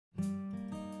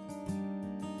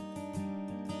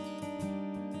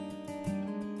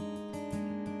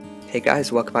Hey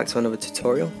guys, welcome back to another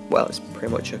tutorial. Well, it's pretty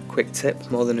much a quick tip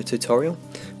more than a tutorial.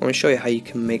 I want to show you how you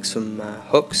can make some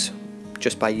hooks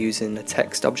just by using a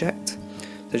text object.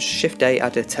 So just Shift A,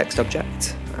 add a text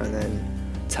object, and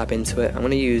then tab into it. I'm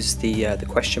going to use the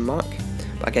question mark,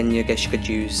 but again, I guess you could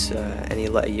use any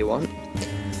letter you want.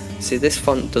 See, this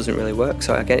font doesn't really work,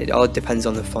 so again, it all depends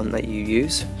on the font that you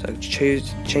use. So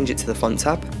change it to the font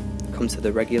tab, come to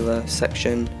the regular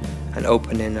section, and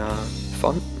open in our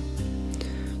font.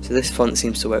 So this font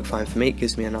seems to work fine for me. It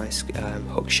gives me a nice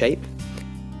hook shape.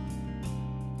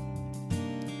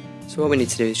 So what we need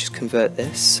to do is just convert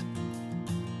this.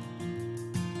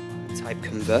 Type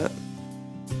convert.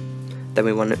 Then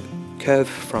we want to curve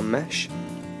from mesh.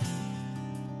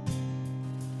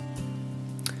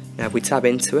 Now if we tab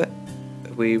into it,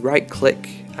 we right click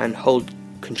and hold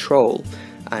Control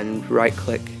and right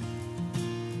click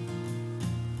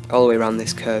all the way around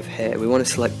this curve here. We want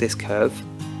to select this curve.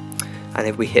 And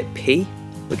if we hit P,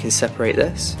 we can separate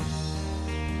this.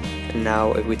 And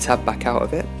now if we tab back out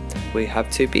of it, we have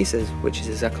two pieces, which is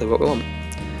exactly what we want.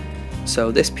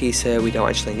 So this piece here we don't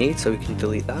actually need, so we can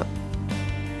delete that.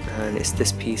 And it's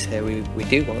this piece here we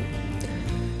do want.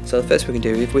 So the first we can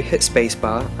do, if we hit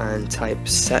spacebar and type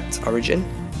set origin,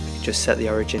 we can just set the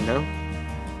origin now.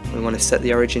 We want to set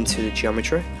the origin to the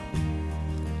geometry.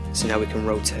 So now we can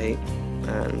rotate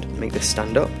and make this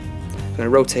stand up. I'm going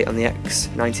to rotate on the X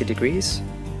 90 degrees.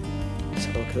 Let's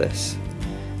have a look at this.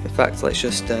 In fact, let's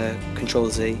just Control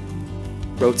Z,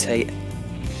 rotate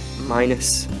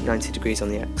minus 90 degrees on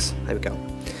the X. There we go.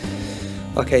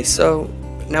 Okay, so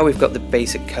now we've got the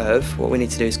basic curve. What we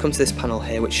need to do is come to this panel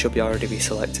here, which should already be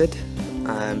selected.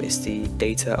 It's the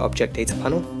data object data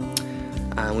panel,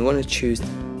 and we want to choose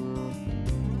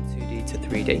 2D to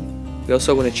 3D. We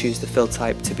also want to choose the fill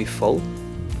type to be full.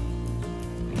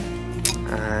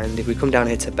 And if we come down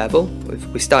here to bevel, if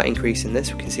we start increasing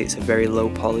this, we can see it's a very low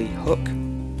poly hook,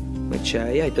 which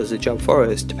yeah, it does the job for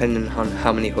us, depending on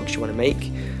how many hooks you want to make.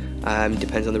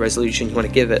 Depends on the resolution you want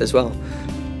to give it as well. So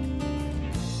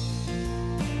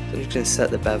I'm just going to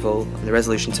set the bevel and the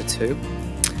resolution to 2.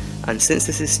 And since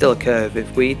this is still a curve,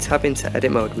 if we tab into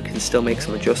edit mode, we can still make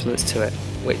some adjustments to it,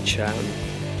 which yeah,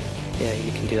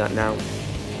 you can do that now.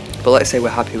 But let's say we're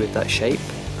happy with that shape.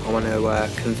 I want to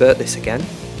convert this again,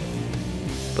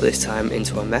 but this time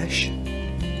into a mesh.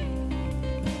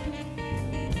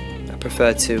 I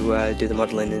prefer to do the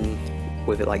modelling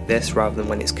with it like this rather than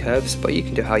when it's curves, but you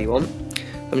can do how you want.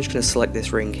 I'm just going to select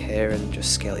this ring here and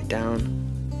just scale it down.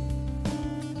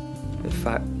 In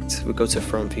fact, we'll go to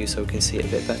front view so we can see it a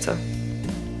bit better.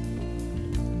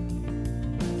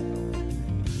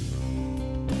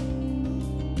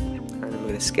 And I'm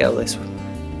going to scale this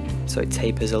so it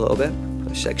tapers a little bit.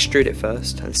 Let's just extrude it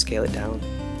first and scale it down.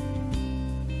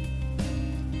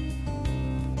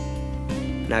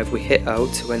 Now if we hit O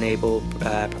to enable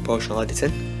proportional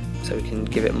editing, so we can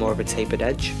give it more of a tapered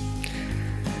edge.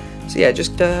 So yeah,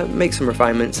 just make some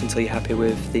refinements until you're happy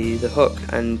with the hook.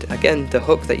 And again, the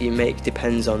hook that you make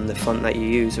depends on the font that you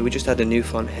use. So we just add a new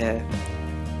font here.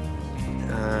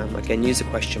 Again, use a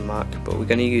question mark, but we're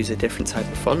going to use a different type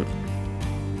of font.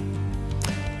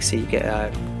 So you get a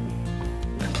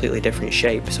completely different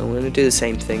shape. So I'm going to do the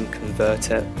same thing, convert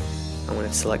it. I'm going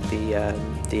to select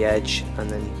the edge and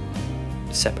then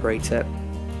separate it,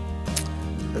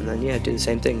 and then yeah, do the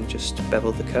same thing, just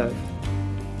bevel the curve.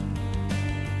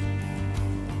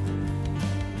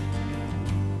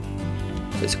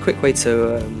 So it's a quick way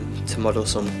to model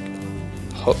some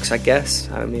hooks, I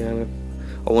guess. I mean,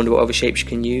 I wonder what other shapes you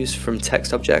can use from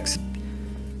text objects.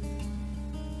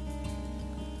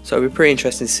 So it'll be pretty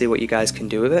interesting to see what you guys can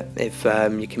do with it. If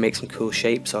you can make some cool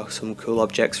shapes or some cool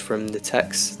objects from the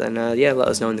text, then yeah, let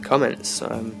us know in the comments.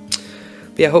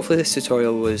 But yeah, hopefully this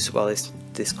tutorial was, well,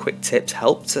 this quick tips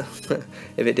helped. If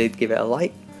it did, give it a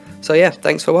like. So yeah,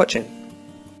 thanks for watching.